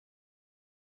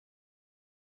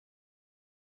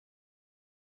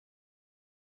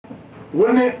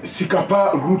When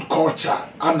Sikapa root culture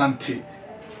ananti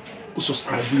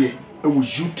subscribe here with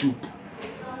YouTube.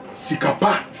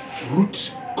 Sikapa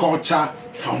Root Culture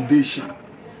Foundation.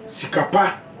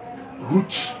 Sikapa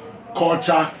Root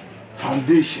Culture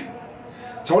Foundation.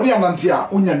 So when you ananti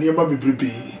unya niema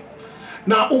bebrebe.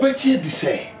 Na obetie di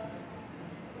say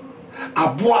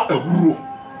aboa ehuro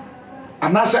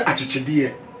anase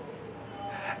achichide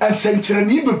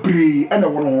ensenkyereni bebre ene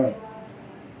wono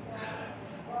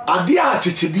ade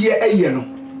achichide eye no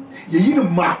yeyi no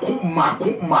mako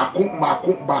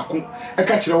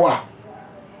eka kire wa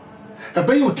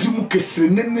ebe otirimu kesire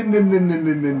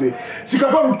ne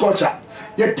Sikapa root culture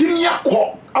yetimi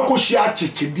akọ akohia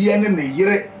achichide ne ne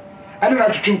yire ene na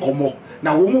twetwe nkomo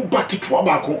na wo mu baketwa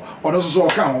baako ono so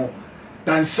ka ho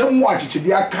na nsem wa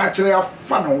achichide aka kire ya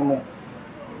fa no no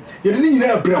yede ni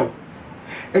nyina ebrew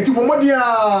enti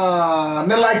momodia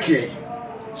ne like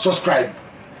subscribe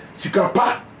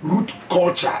Sikapa Root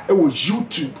Culture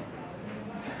YouTube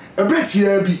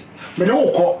ebretia bi me de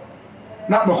wokọ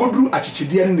na makoduru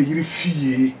achichide ne yiri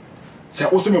fie se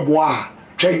wo se me boa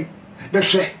twen de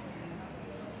hwe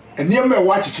eniem e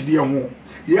wa achichide ho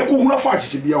ye ko huna fa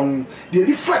achichide ho de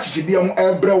di fa achichide ho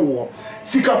ebrewo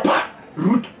Sikapa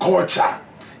Root Culture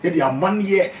ye di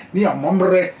amanye ni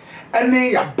amamre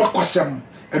ene ya bakwasem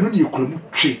eno ne ekuramu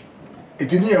twe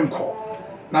edini enko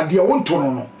na de wonto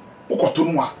no no ukoto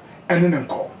no a ene ne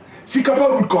enko Sikapa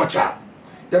Root Culture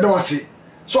ya de wase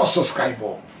so subscribe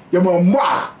ye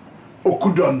ma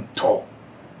okudonto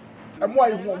emo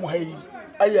ayi ho mo hayi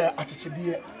aye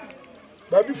achichide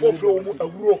ba bi foforo mu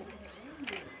awuro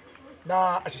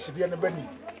na achichide ne bani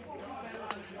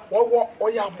wo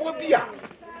oya abo bia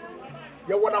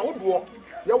ye wona hodo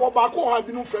ye wo ba ko ha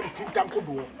bi no friend tintan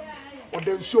kodo o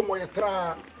de nsuo mo ye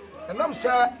tra enam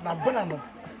sa na bana no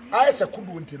aye se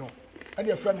kodo nti no ane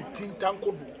ye friend tintan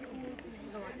kodo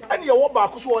ane ye wo ba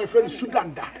ko so wo ye friend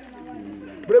sudanda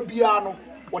bre bia no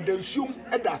o de nsuo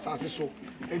eda asase so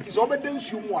enti so be de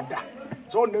nsuo mu oda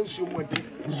so na nsuo mu enti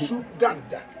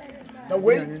sudanda na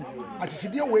we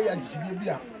achichide we achichide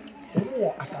bia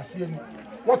omo asase ani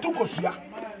woto kosua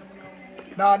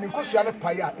na ne kosua ne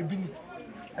paya ebini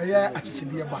eye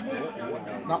achichide ba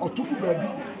na otuku baabi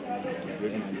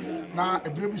na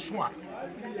ebre bi so a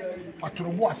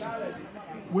atorobo ase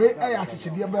we eye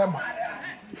achichide ba ma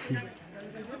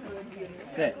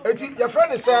eti your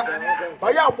friend is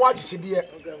ba ya abo achichide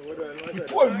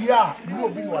itu awie a ni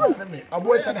obi no na me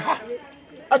abo ese ne ha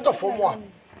atofo mo a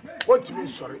wotimi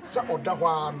sorry se oda ho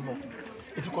ano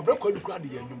eti kobre kwa dukura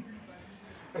de yanum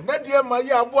na de ma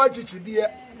ya abo achichide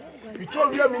itu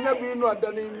awie me nya bi no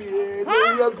adane mie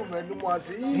no ya gumanu mo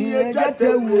ase iye jate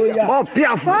wo mo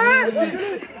piafo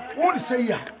won say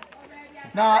ya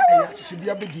na eya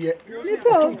achichide abedie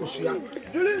tunkosua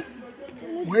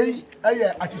we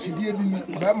aye achichide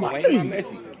ni ba ma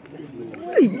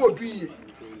oduye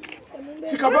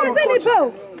Sikapa Root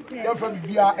Culture ya fa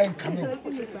bibia enkame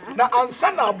na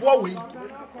ansa na aboa we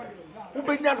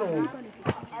ubenya no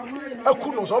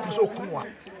akuno so opiso okuno a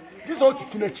dis o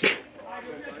titi na chi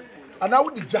ana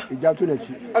wo dija to na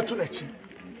chi atu na chi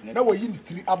na wo yi ni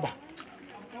tiri aba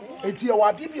enti ya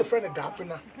wade bi friend da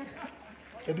apena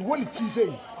e de woni ti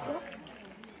sei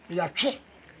ya twe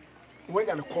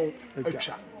wenya ne kon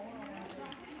atwa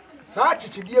saa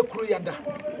chichide akuru ya da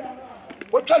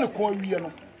wotwa ne kon wie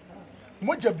no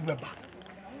moja bi beba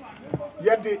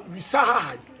yede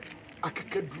wisaha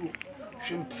akekaduro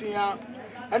hwentia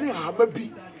ane haba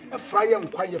bi efra ye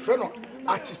nkwa ye fre no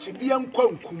achichide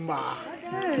nkwa nkuma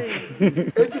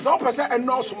enti so pese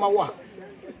eno so ma wa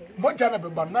moja na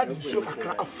beba na de so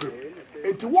kakra afre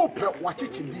enti wo pe wa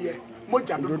chichide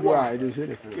moja do do a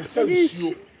ye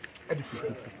sensio e de fre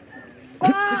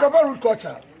Sikapa Root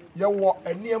Culture ye wo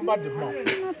eniema de ma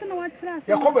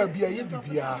ye ko ba bia ye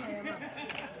bibia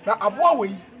na aboa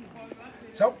we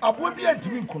so aboa bi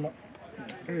antimi nkono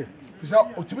so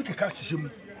otimi keka hihye mu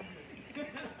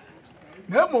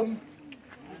na mom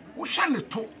wo hwa ne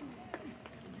to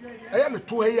eya ne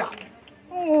to eya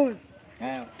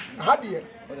ha de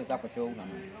o de zakwa show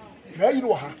na yi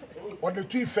no ha o de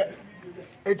tu ife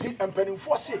eti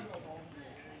empanimfo se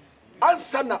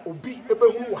ansa na obi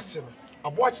ebehunu wase no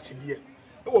aboa chichide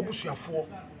e wo busuafo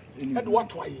e de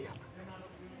wato aye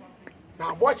na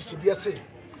aboa chichide se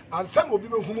ansa na obi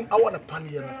behunu awo na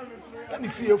panie no na ne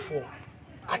fiefo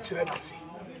a kire na se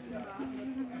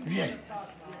wie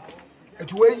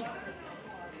eti wei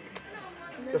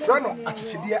e fra no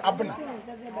achichide abena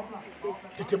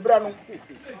tetebra no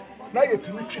na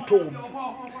yetimi twito wo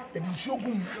e di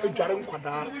nsogum adware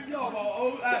nkwada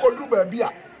ko du ba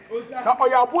bia na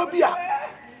oyabo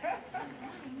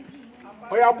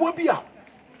bia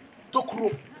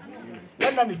tokuro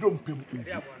ɛna ne dompem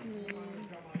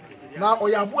na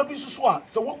ɔyɛ aboa bi susu a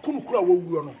sɛ wɔkunu kura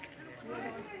wɔwuo no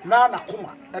na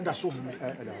nakoma ɛda so home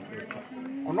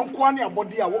ɔno nko ane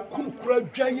abɔde a wɔkunu kura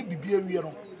dwa yɛ bibia wie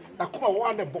no nakoma wɔ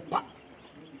ane bɔ pa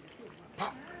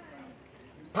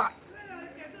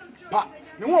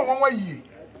ne ho wɔn wayi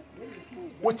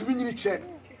wɔtimi nyini kyɛ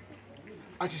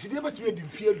akyisideɛ bɛtumi adi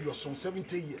mfie aduɔson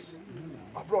 70 years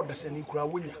abroad da sɛ ne kura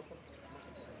wonya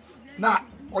na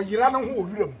ɔyera no ho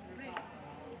ɔwura mu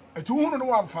etu hunu no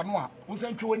wamfa no a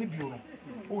wonsan twe wani bio no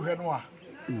wo hwɛ no a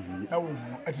na wo hu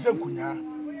no ɛte sɛ nkunyaa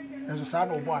enso saa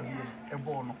na ɔbɔ adeɛ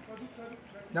ɛbɔ no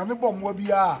nyame bɔ mmoa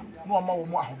bi a na ɔma wo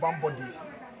mu ahoban bɔdeɛ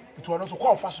etu ɔno so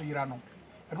kɔ ɔfa so yera no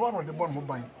ɛno na ɔde bɔ no ho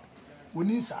ban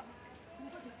woni nsa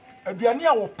aduane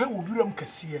a wɔpɛ wɔ wiram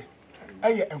kɛseɛ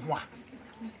ɛyɛ ɛho a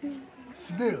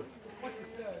snail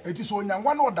eti so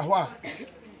onyangwa na ɔda hɔ a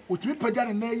otumi pagya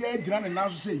ne na ɛyɛ agyina ne nan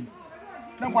so sɛ yi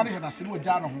na nkwa ne hɛ n'ase ne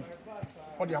ɔgya no ho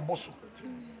ɔde abɔso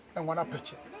na nkwa na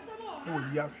pɛkyɛ na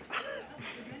wɔyi awe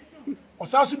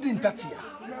ɔsaa so di ntatea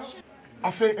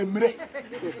afei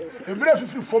emire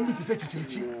fifiri fam bi te sɛ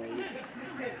kyikyirikyi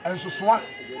ɛnsosoa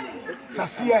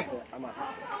saseɛ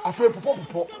afei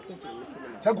popɔ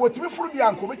sɛ ko otumi furu bi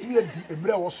anko betumi adi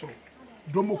emire wɔ soro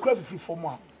domokura fifiri fam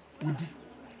a wodi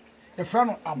efra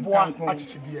no aboa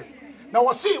akyekyedeɛ na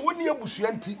wɔse woni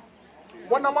abusua nti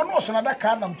wɔnam ano ɔsona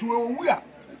daka nam to owu a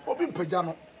obi mpagya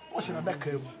no ɔsona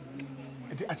daka mu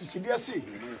enti akyekyedeɛ se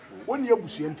woni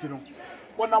abusua nti no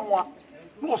wɔnam a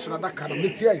no ɔsona daka no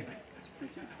metia yi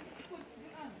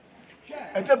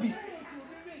ɛda bi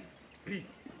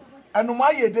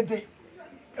anoma yɛ dede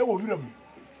ɛwɔ wiram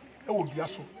ɛwɔ dua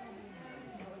so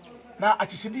na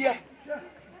akyekyedeɛ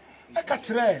ɛka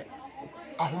kyerɛ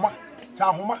ahoma sɛ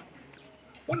ahoma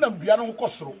wonam dua no ho kɔ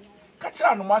soro ka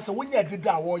kyerɛ anoma sɛ wonya dede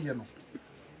a wɔyɛ no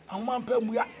ahoma mpa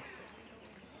muya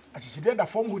akyekyedeɛ da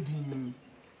fam hɔ din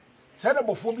sɛ na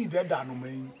bɔfoɔ bi da anoma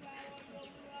yi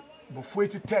bɔfoɔ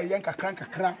etitɛ yɛn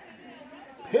kakra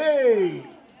hey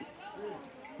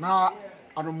na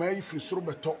anoma yi firi soro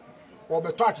bɛtɔ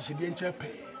wɔbɛtɔ akyekyedeɛ nkyɛn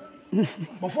pɛɛ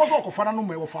bɔfoɔ so ɔkɔfa na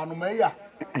anoma yi wɔfa anoma yi a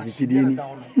akyekyedeɛ no da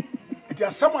hɔ no eti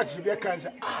asɛm akyekyedeɛ kan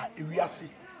sɛ ewiase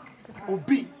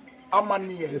obi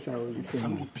amaniye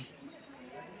sangopi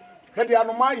hede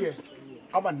anoma ye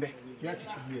amande ya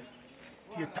chichidie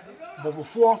tieta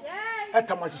bobofo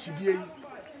etama chichidie yi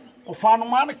ofa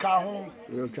anoma ne ka ho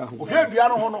o hedua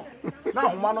no ho no na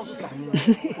ahoma no so sa ho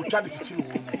o twa de chichiri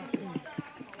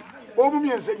wo o mu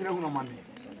miense nyina hu no mane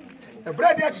e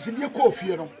brade ya chichidie ko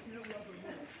ofie no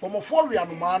bomofo wi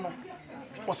anoma no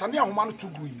osane ahoma no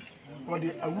tugu yi o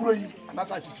de awuro yi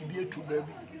anasa chichidie tu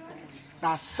baabi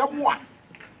na asɛm a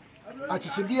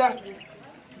akyekyedeɛ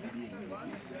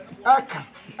aka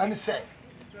ane sɛ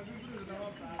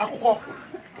akokɔ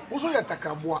woso yɛ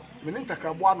ntakraboa mene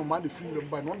ntakraboa no ma ne fi wura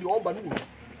ba no de ɔba ne wo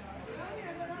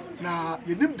na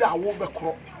yenim da wo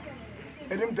bɛkorɔ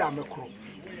enim da mɛkorɔ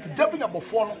da bi na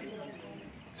bɔfoɔ no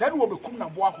sɛ ne wo bɛkum na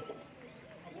boa akokɔ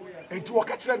enti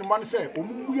wɔka kyerɛ ne ma no sɛ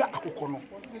ɔmubuya akokɔ no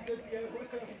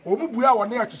ɔmubuya wɔ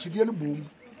ne akyekyedeɛ no bom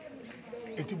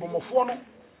enti bɔmɔfoɔ no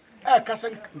kasa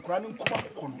nkura ne nkuma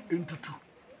akokɔ no entutu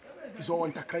iso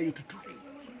wɔn takra yɛ tutu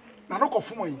na no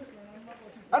kɔfom yi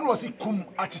ɛna wɔsi kum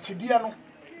akyekyedeɛ no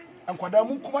nkwadaa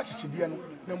mu nkuma akyekyedeɛ no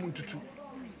na mu ntutu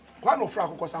kwa no fra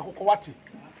akokɔ sa akokɔ wate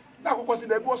na akokɔ se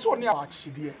da bi wɔso ne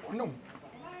akyekyedeɛ ɔno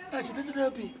na akyekyedeɛ da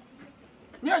bi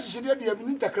me akyekyedeɛ de bi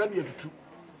ne takra ne tutu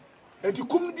enti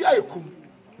kum bi ayɛ kum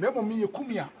na mmom me yɛ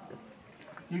kum ya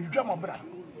yɛ dwa mabra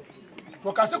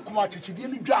wɔka se kum akyekyedeɛ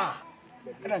no dwa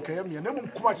ɛna nkaya mia na mmom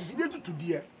kum akyekyedeɛ tutu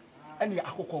deɛ ɛne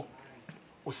akokɔ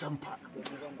osempa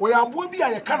oya aboa bi a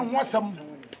ye ka no ho asem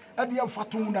ade ye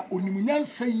mfato na onim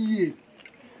nyansa yie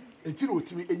enti na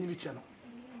otimi enyini kye no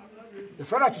e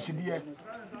fra na chichide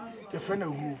e fra na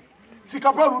wu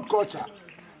Sikapa root culture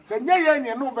se nya ye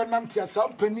ne no be nam tia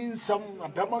sam panin sam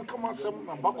adama kama sam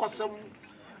abakwasam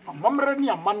amamre ne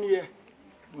amane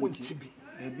wonti bi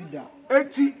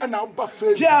eti na ba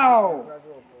fe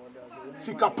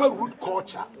Sikapa root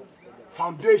culture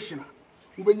foundation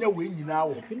ubenya we nyina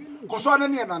wo koso na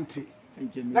ne nante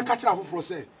na ka kira foforo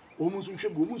se omunsu nhwe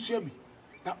bi omunsu abi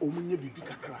na omunye bibi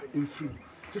kakra emfiri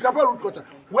Sikapa root culture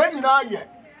we nyina ye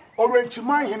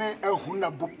oranchiman hene ehun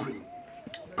na boprim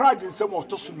praje nsem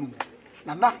otosunu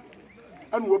nana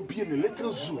anu obie ne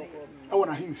little zoo e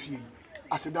wona hemfie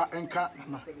aseda enka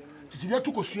nana chichire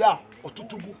tukosua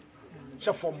ototugu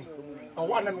chefom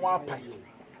ewo ane no apai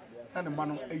na ne ma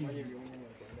no ayi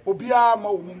obia ma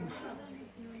wo mufu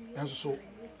yanso so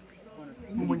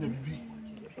no manya bibi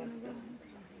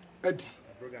adi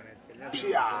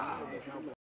pia